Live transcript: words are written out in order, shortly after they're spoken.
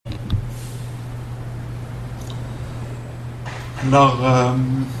Alors,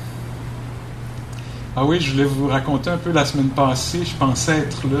 ah oui, je voulais vous raconter un peu la semaine passée, je pensais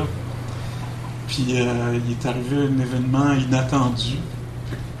être là, puis il est arrivé un événement inattendu.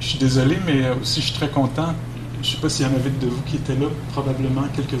 Je suis désolé, mais aussi je suis très content. Je ne sais pas s'il y en avait de vous qui étaient là, probablement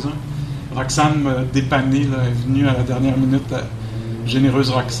quelques-uns. Roxane m'a dépanné, là, elle est venue à la dernière minute, la généreuse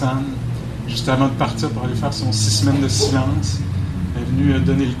Roxane, juste avant de partir pour aller faire son 6 semaines de silence. Elle est venue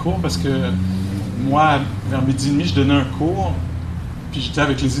donner le cours parce que moi, vers midi et demi, je donnais un cours, puis j'étais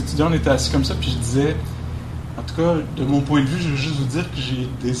avec les étudiants, on était assis comme ça, puis je disais, en tout cas, de mon point de vue, je veux juste vous dire que j'ai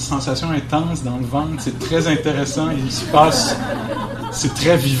des sensations intenses dans le ventre, c'est très intéressant, il se passe, c'est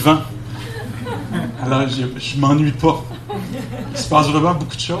très vivant. Alors, je m'ennuie pas. Il se passe vraiment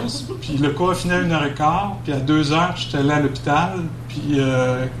beaucoup de choses. Puis le cours a fini à 1h15, puis à 2h, j'étais allé à l'hôpital, puis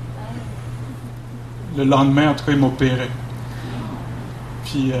le lendemain, en tout cas, ils m'opéraient.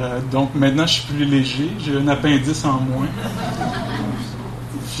 Puis donc maintenant, je suis plus léger, j'ai un appendice en moins.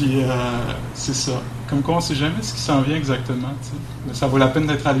 Puis c'est ça. Comme quoi, on ne sait jamais ce qui s'en vient exactement. T'sais. Mais ça vaut la peine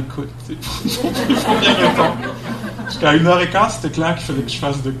d'être à l'écoute. Il faut bien répondre. Jusqu'à 1h15, c'était clair qu'il fallait que je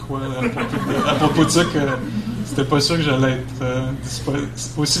fasse de quoi à propos de ça, que c'était pas sûr que j'allais être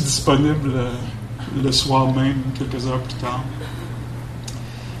aussi disponible le soir même, quelques heures plus tard.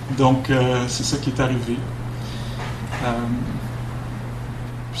 Donc, c'est ça qui est arrivé.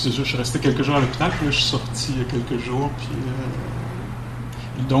 Puis c'est sûr, je suis resté quelques jours à l'hôpital, puis là, je suis sorti il y a quelques jours, puis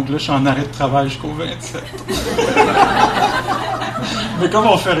donc là, je suis en arrêt de travail jusqu'au 27. Mais comme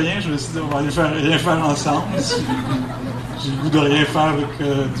on fait rien, je me suis dit, on va aller rien faire ensemble. J'ai le goût de rien faire avec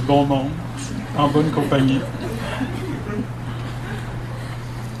du bon monde, en bonne compagnie.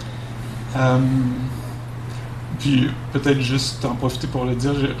 Puis peut-être juste en profiter pour le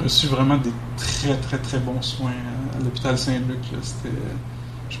dire, j'ai reçu vraiment des très très très bons soins à l'hôpital Saint-Luc. Là. C'était,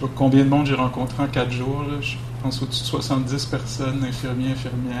 je sais pas combien de monde j'ai rencontré en 4 jours. Là. Je pense au-dessus de 70 personnes, infirmières,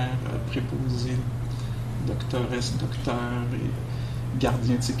 préposés, doctoresses, docteurs et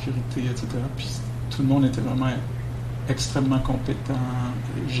gardiens de sécurité, etc. Puis tout le monde était vraiment extrêmement compétent,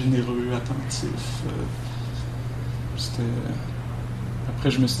 généreux, attentif. C'était...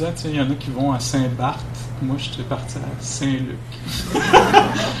 Après, je me suis dit, ah, tiens, il y en a qui vont à Saint-Barth. Moi, j'étais parti à Saint-Luc.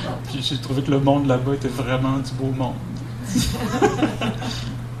 Puis j'ai trouvé que le monde là-bas était vraiment du beau monde.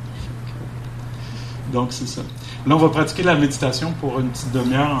 Donc, c'est ça. Là, on va pratiquer la méditation pour une petite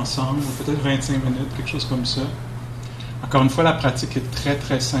demi-heure ensemble, peut-être 25 minutes, quelque chose comme ça. Encore une fois, la pratique est très,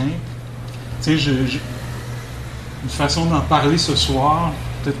 très simple. Tu sais, une façon d'en parler ce soir,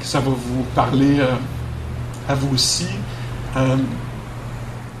 peut-être que ça va vous parler à vous aussi.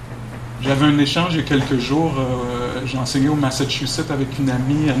 J'avais un échange il y a quelques jours. J'ai enseigné au Massachusetts avec une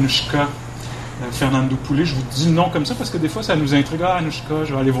amie, Anushka Fernando Poulet. Je vous dis le nom comme ça parce que des fois, ça nous intrigue. Ah, Anushka,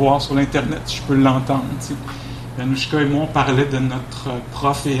 je vais aller voir sur l'Internet si je peux l'entendre. Tu sais. Anushka et moi, on parlait de notre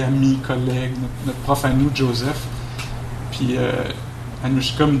prof et ami, collègue, notre prof à nous, Joseph. Puis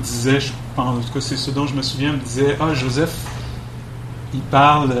Anushka me disait, je pense, en tout cas c'est ce dont je me souviens, me disait, ah, Joseph, il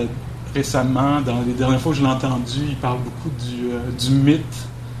parle récemment, dans les dernières fois que je l'ai entendu, il parle beaucoup du mythe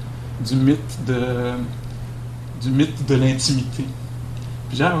de l'intimité.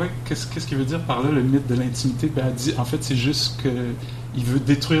 Puis j'ai dit, ah oui, qu'est-ce qu'il veut dire par là, le mythe de l'intimité? Puis elle dit, en fait, c'est juste qu'il veut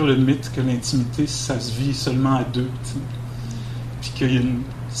détruire le mythe que l'intimité, ça se vit seulement à deux. T'sais. Puis qu'il y a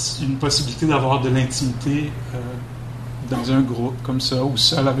une possibilité d'avoir de l'intimité dans un groupe comme ça, ou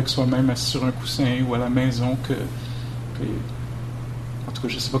seul avec soi-même, assis sur un coussin, ou à la maison, en tout cas,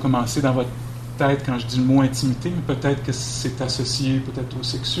 je ne sais pas comment c'est dans votre tête quand je dis le mot intimité, mais peut-être que c'est associé peut-être au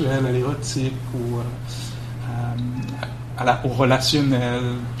sexuel, à l'érotique, ou au relationnel,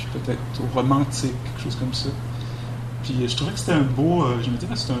 puis peut-être au romantique, quelque chose comme ça. Puis je trouvais que c'était un beau... je me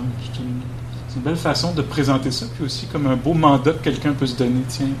disais, c'est une belle façon de présenter ça, puis aussi comme un beau mandat que quelqu'un peut se donner.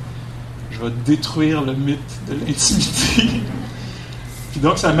 Tiens, je vais détruire le mythe de l'intimité. Puis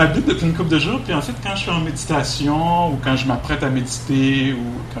donc, ça m'habite depuis une couple de jours. Puis en fait, quand je suis en méditation, ou quand je m'apprête à méditer, ou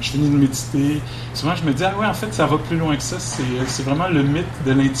quand je finis de méditer, souvent je me dis, ah ouais, en fait, ça va plus loin que ça. C'est vraiment le mythe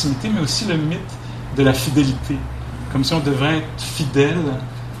de l'intimité, mais aussi le mythe de la fidélité. Comme si on devrait être fidèle,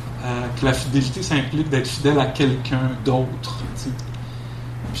 que la fidélité, ça implique d'être fidèle à quelqu'un d'autre. Tu sais.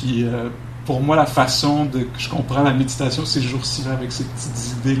 Puis pour moi, la façon que je comprends la méditation ces jours-ci, là, avec ces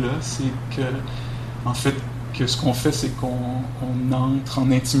petites idées-là, c'est que, en fait, que ce qu'on fait, c'est qu'on entre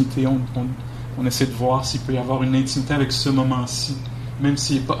en intimité, on essaie de voir s'il peut y avoir une intimité avec ce moment-ci, même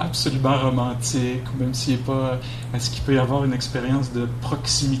s'il n'est pas absolument romantique, ou même s'il n'est pas... Est-ce qu'il peut y avoir une expérience de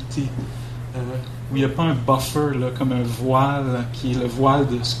proximité, où il n'y a pas un buffer, là, comme un voile, qui est le voile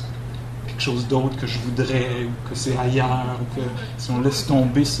de quelque chose d'autre que je voudrais, ou que c'est ailleurs, ou que si on laisse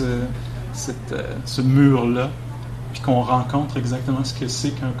tomber ce mur-là, puis qu'on rencontre exactement ce que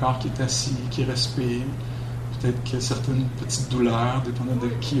c'est qu'un corps qui est assis, qui respire. Peut-être qu'il y a certaines petites douleurs, dépendant de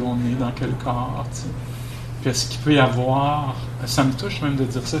qui on est, dans quel corps. T'sais. Puis est-ce qu'il peut y avoir, ça me touche même de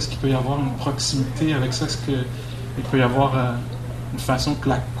dire ça, est-ce qu'il peut y avoir une proximité avec ça? Est-ce qu'il peut y avoir une façon que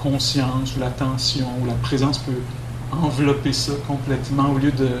la conscience ou l'attention ou la présence peut envelopper ça complètement au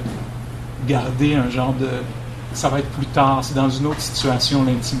lieu de garder un genre de... Ça va être plus tard, c'est dans une autre situation,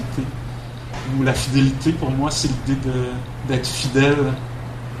 l'intimité. Ou la fidélité, pour moi, c'est l'idée d'être fidèle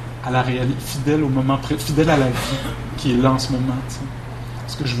à la réalité, fidèle au moment fidèle à la vie qui est là en ce moment. T'sais.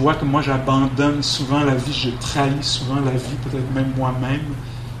 Parce que je vois que moi, j'abandonne souvent la vie, je trahis souvent la vie, peut-être même moi-même,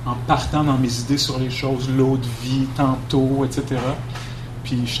 en partant dans mes idées sur les choses, l'autre vie, tantôt, etc.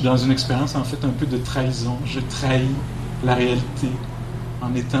 Puis je suis dans une expérience, en fait, un peu de trahison. Je trahis la réalité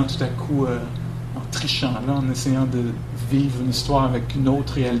en étant tout à coup, en trichant, là, en essayant de vivre une histoire avec une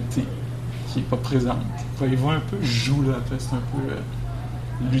autre réalité qui n'est pas présente. Voyez-vous un peu, je joue là, après, c'est un peu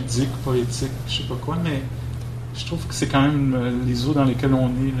ludique, poétique, je sais pas quoi, mais je trouve que c'est quand même les eaux dans lesquelles on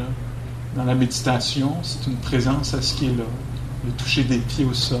est, là. Dans la méditation, c'est une présence à ce qui est là. Le toucher des pieds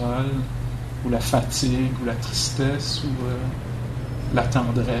au sol, ou la fatigue, ou la tristesse, ou la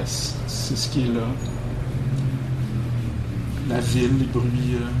tendresse, c'est ce qui est là. La ville, les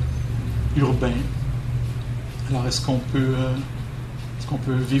bruits urbains. Alors, est-ce qu'on peut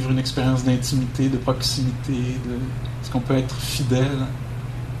vivre une expérience d'intimité, de proximité, est-ce qu'on peut être fidèle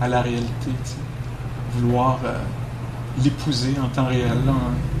à la réalité, t'sais? Vouloir l'épouser en temps réel,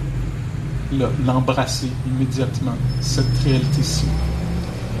 l'embrasser immédiatement, cette réalité-ci.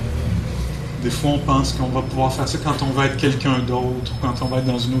 Des fois, on pense qu'on va pouvoir faire ça quand on va être quelqu'un d'autre, ou quand on va être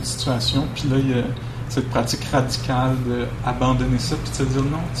dans une autre situation, puis là, il y a cette pratique radicale d'abandonner ça, puis de se dire,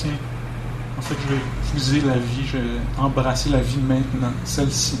 non, tiens, en fait, je vais épouser la vie, je vais embrasser la vie maintenant,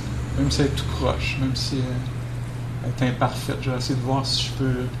 celle-ci, même si elle est tout croche, même si elle est imparfaite, je vais essayer de voir si je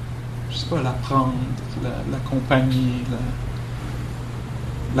peux, je sais pas, la prendre, l'accompagner,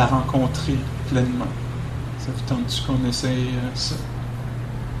 la rencontrer pleinement. Ça vous tente-tu qu'on essaye ça?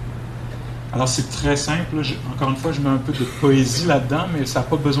 Alors c'est très simple, là. Encore une fois, je mets un peu de poésie là-dedans, mais ça n'a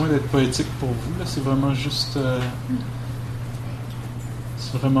pas besoin d'être poétique pour vous. Là. C'est vraiment juste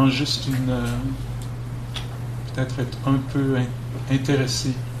peut-être être un peu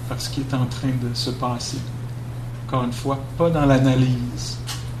intéressé par ce qui est en train de se passer. Encore une fois, pas dans l'analyse,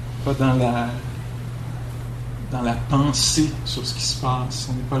 pas dans la pensée sur ce qui se passe.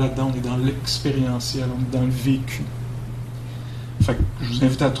 On n'est pas là-dedans, on est dans l'expérientiel, on est dans le vécu. Fait que je vous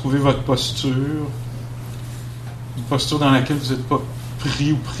invite à trouver votre posture, une posture dans laquelle vous n'êtes pas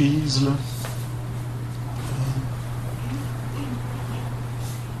pris ou prise, là.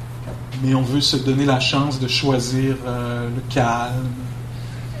 Mais on veut se donner la chance de choisir le calme,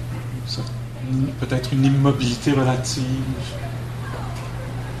 peut-être une immobilité relative.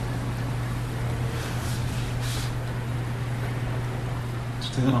 Tout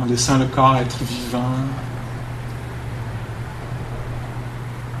en laissant le corps être vivant.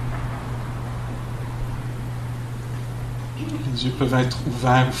 Les yeux peuvent être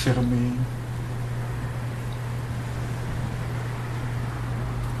ouverts ou fermés.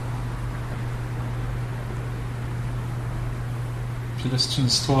 Puis là, c'est une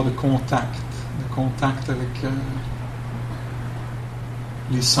histoire de contact avec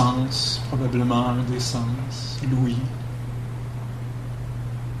les sens, probablement un des sens, l'ouïe.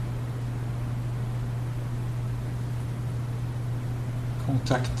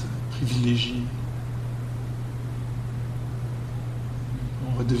 Contact privilégié.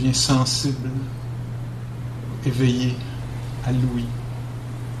 On redevient sensible, éveillé à l'ouïe.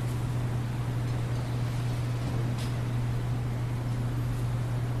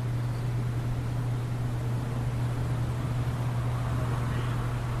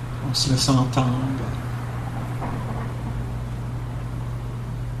 On se laisse entendre.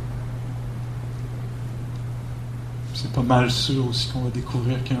 C'est pas mal sûr aussi qu'on va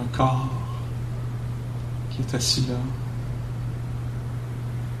découvrir qu'il y a un corps qui est assis là.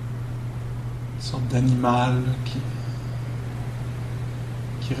 Une sorte d'animal qui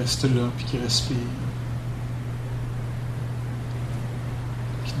reste là puis qui respire.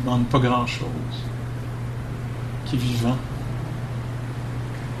 Qui ne demande pas grand-chose. Qui est vivant.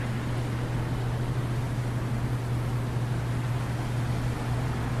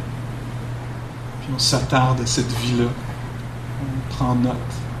 On s'attarde à cette vie-là, on prend note,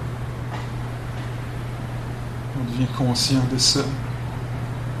 on devient conscient de ça,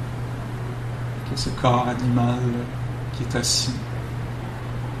 que ce corps animal qui est assis,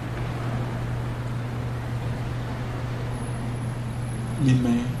 les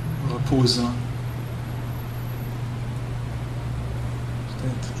mains reposant,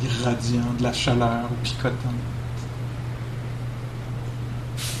 peut-être irradiant, de la chaleur ou picotant.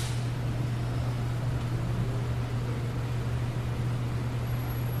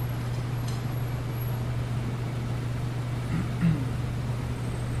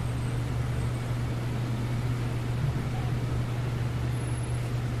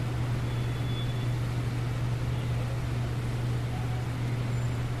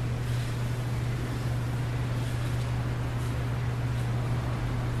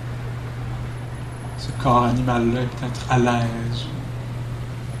 Ce corps animal-là est peut-être à l'aise,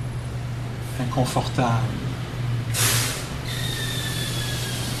 inconfortable,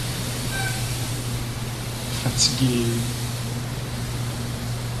 fatigué,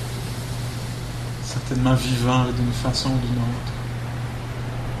 certainement vivant d'une façon ou d'une autre.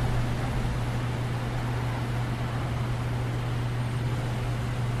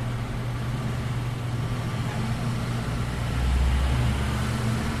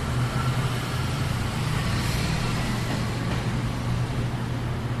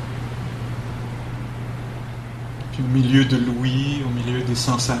 Puis au milieu de l'ouïe, au milieu des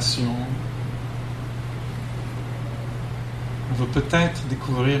sensations, on va peut-être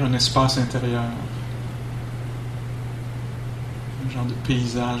découvrir un espace intérieur, un genre de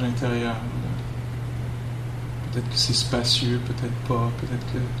paysage intérieur. Peut-être que c'est spacieux, peut-être pas, peut-être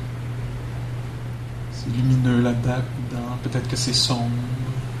que c'est lumineux là-dedans, peut-être que c'est sombre,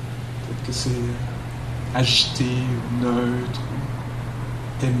 peut-être que c'est agité ou neutre,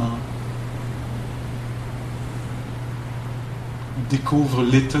 ou aimant. On découvre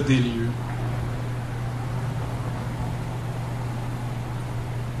l'état des lieux.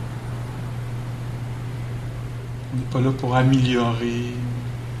 On n'est pas là pour améliorer,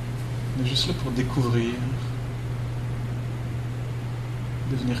 on est juste là pour découvrir,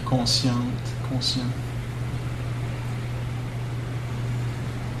 devenir consciente, conscient.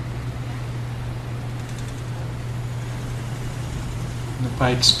 Ne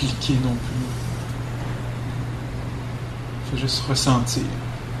pas expliquer non plus. Il faut juste ressentir.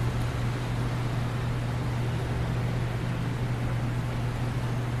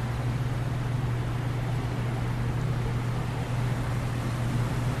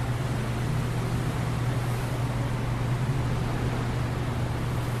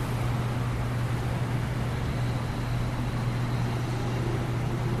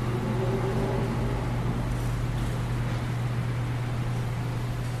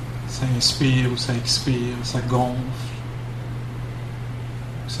 Ça inspire ou ça expire, ça gonfle,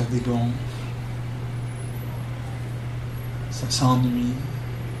 ou ça dégonfle, ça s'ennuie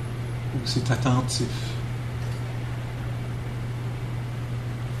ou c'est attentif.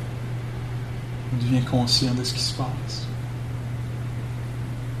 On devient conscient de ce qui se passe.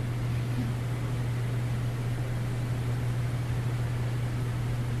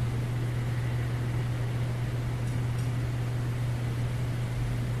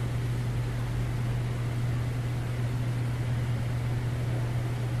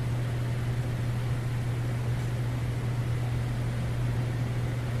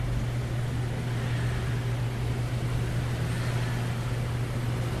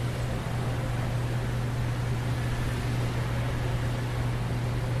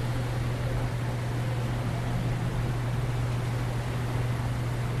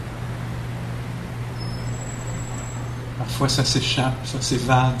 Parfois ça s'échappe, ça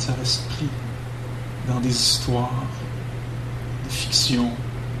s'évade, ça reste pris dans des histoires, des fictions,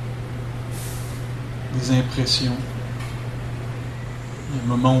 des impressions. Il y a un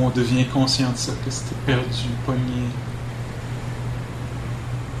moment où on devient conscient de ça, que c'était perdu, pogné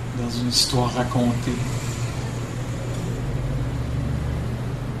dans une histoire racontée.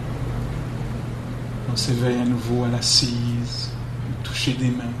 On s'éveille à nouveau à l'assise, au toucher des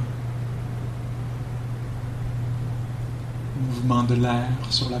mains. Mouvement de l'air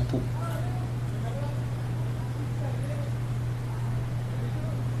sur la peau.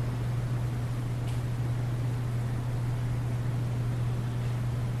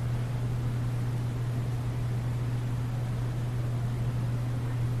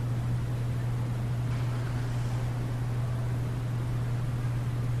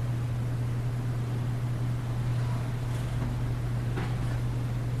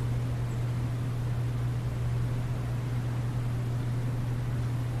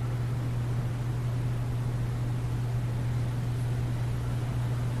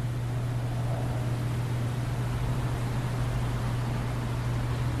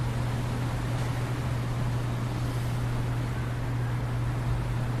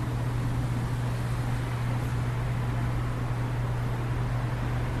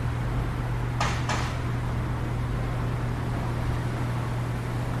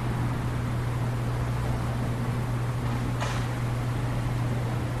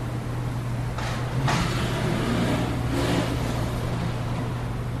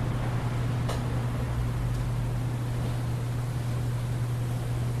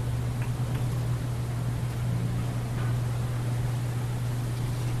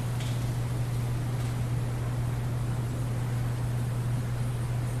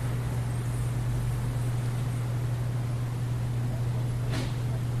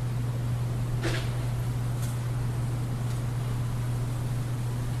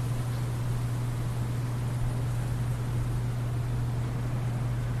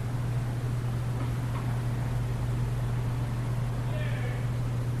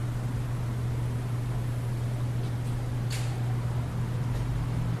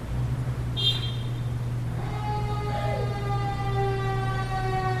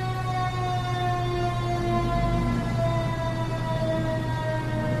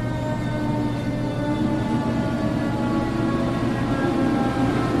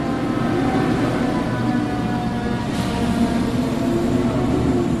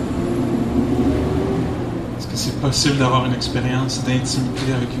 possible d'avoir une expérience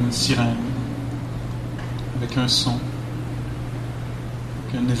d'intimité avec une sirène, avec un son,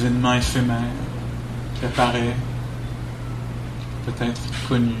 avec un événement éphémère qui apparaît, qui peut être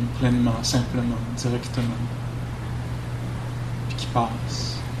connu pleinement, simplement, directement, puis qui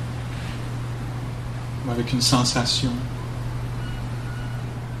passe, ou avec une sensation,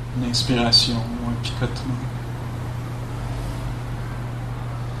 une inspiration ou un picotement.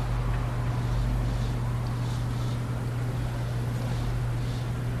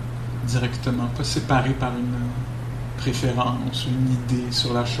 Directement, pas séparé par une préférence ou une idée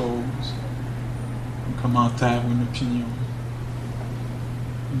sur la chose, un commentaire ou une opinion.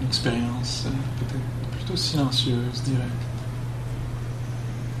 Une expérience peut-être plutôt silencieuse, directe,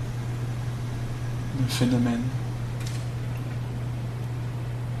 d'un phénomène.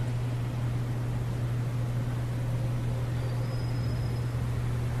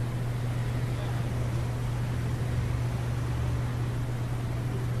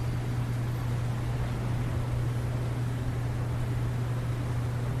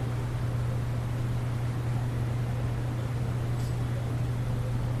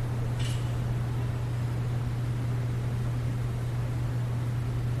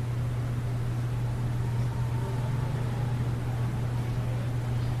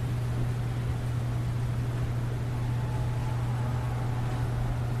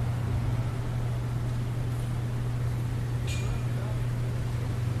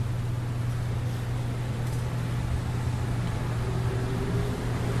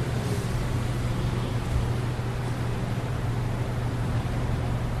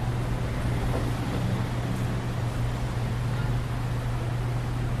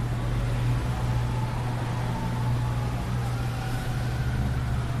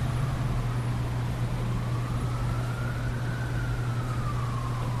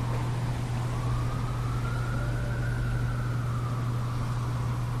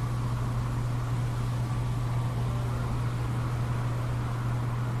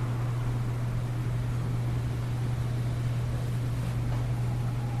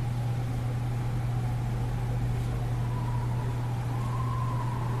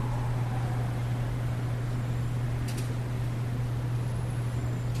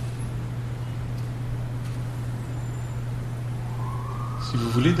 Si vous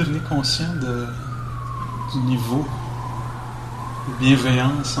voulez devenir conscient du niveau de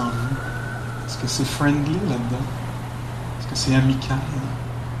bienveillance en vous, est-ce que c'est friendly là-dedans? Est-ce que c'est amical?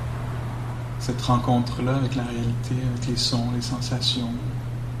 Cette rencontre-là avec la réalité, avec les sons, les sensations,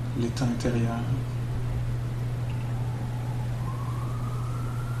 l'état intérieur.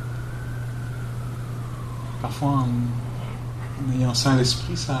 Parfois, en ayant ça à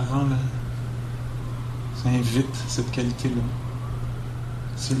l'esprit, ça invite cette qualité-là.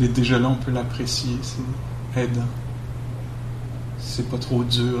 Si elle est déjà là, on peut l'apprécier, c'est aidant. C'est pas trop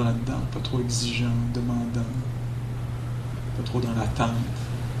dur là-dedans, pas trop exigeant, demandant, pas trop dans l'attente,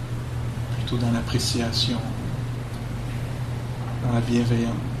 plutôt dans l'appréciation, dans la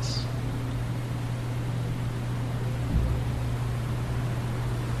bienveillance.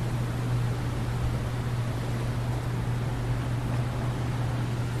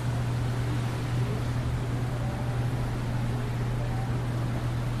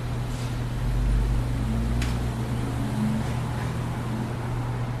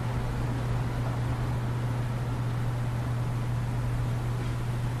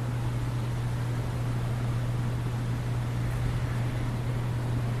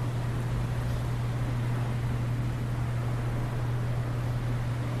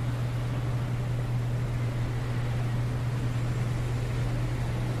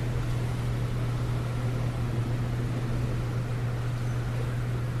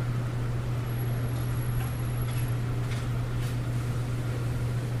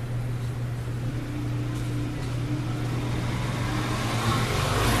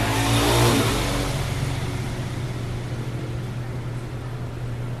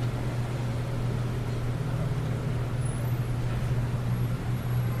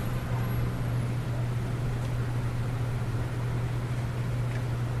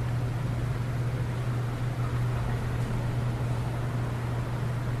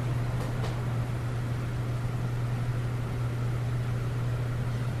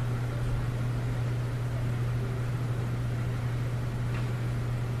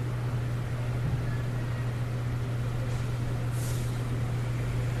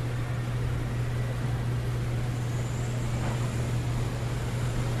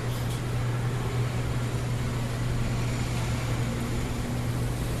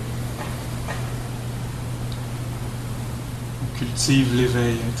 Cultive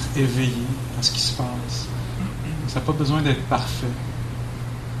l'éveil, être éveillé à ce qui se passe. ça n'a pas besoin d'être parfait.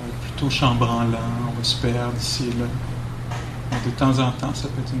 Plutôt chambranlant, on va se perdre ici et là. Donc, de temps en temps, ça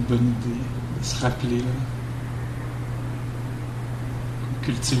peut être une bonne idée de se rappeler là, qu'on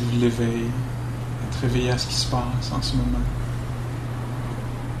cultive l'éveil, d'être réveillé à ce qui se passe en ce moment.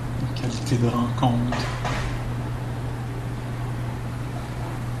 Une qualité de rencontre.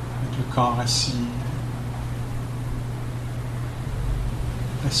 Avec le corps assis,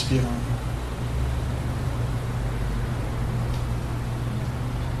 respirant.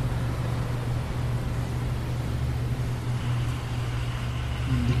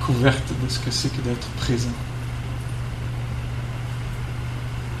 Une découverte de ce que c'est que d'être présent.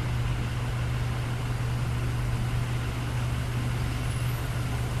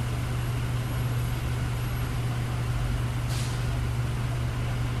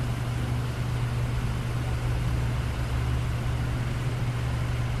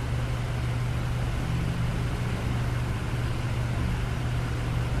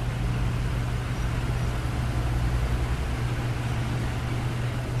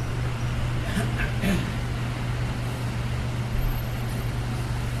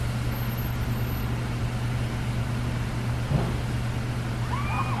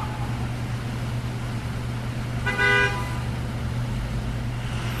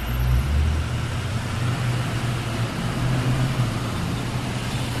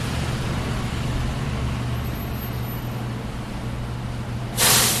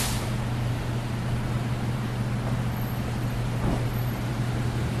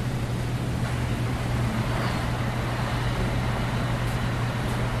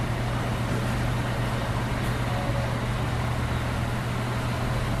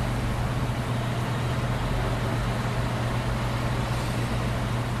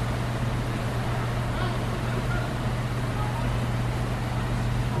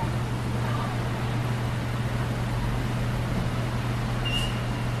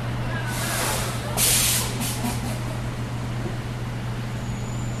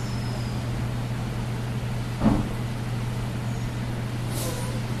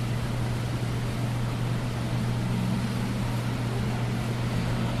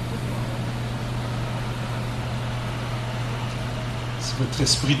 Votre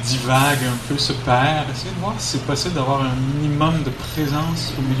esprit divague un peu, se perd. Essayez de voir si c'est possible d'avoir un minimum de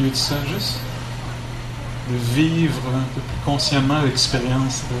présence au milieu de ça, juste de vivre un peu plus consciemment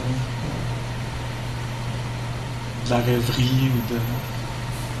l'expérience de la rêverie ou de...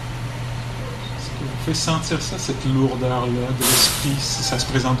 Est-ce que vous pouvez sentir ça, cette lourdeur-là de l'esprit, si ça se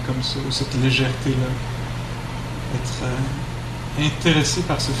présente comme ça, ou cette légèreté-là, être intéressé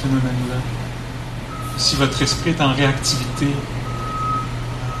par ce phénomène-là. Si votre esprit est en réactivité,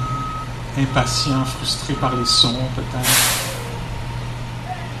 impatient, frustré par les sons, peut-être.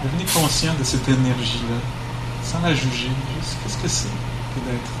 Devenez conscient de cette énergie-là, sans la juger. Juste, qu'est-ce que c'est que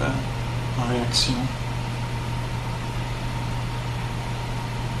d'être en réaction?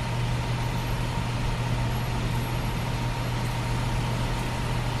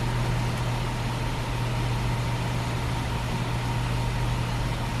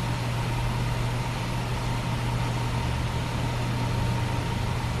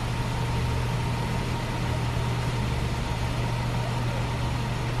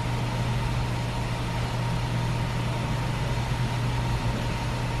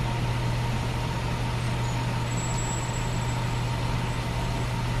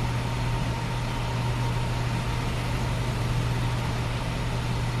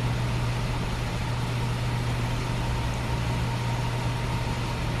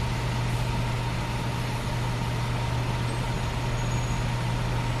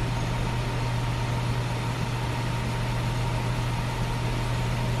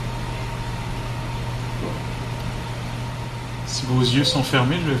 Si vos yeux sont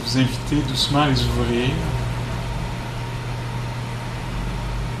fermés, je vais vous inviter doucement à les ouvrir.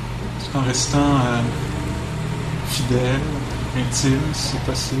 Tout en restant fidèle, intime, si c'est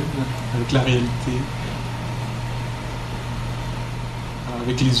possible, avec la réalité. Alors,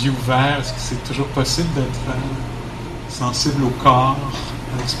 avec les yeux ouverts, est-ce que c'est toujours possible d'être sensible au corps,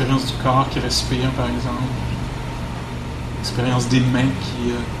 à l'expérience du corps qui respire, par exemple? L'expérience des mains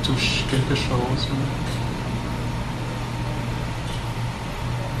qui touchent quelque chose.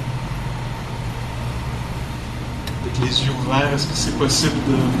 Avec les yeux ouverts, est-ce que c'est possible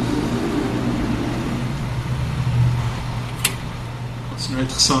de continuer à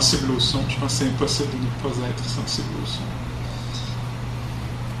être sensible au son? Je pense que c'est impossible de ne pas être sensible au son.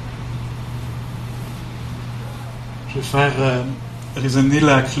 Je vais faire résonner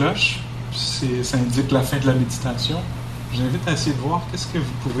la cloche. Ça indique la fin de la méditation. Je vous invite à essayer de voir qu'est-ce que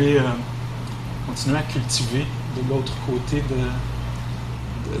vous pouvez continuer à cultiver de l'autre côté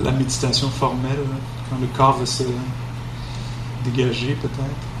de la méditation formelle, quand le corps va se dégager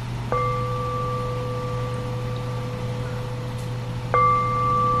peut-être.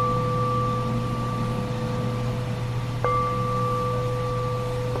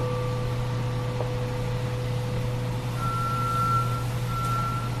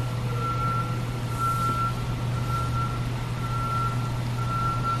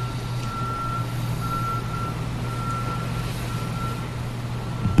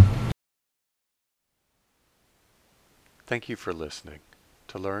 Thank you for listening.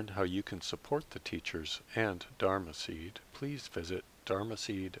 To learn how you can support the teachers and Dharma Seed, please visit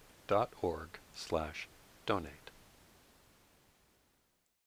dharmaseed.org/donate.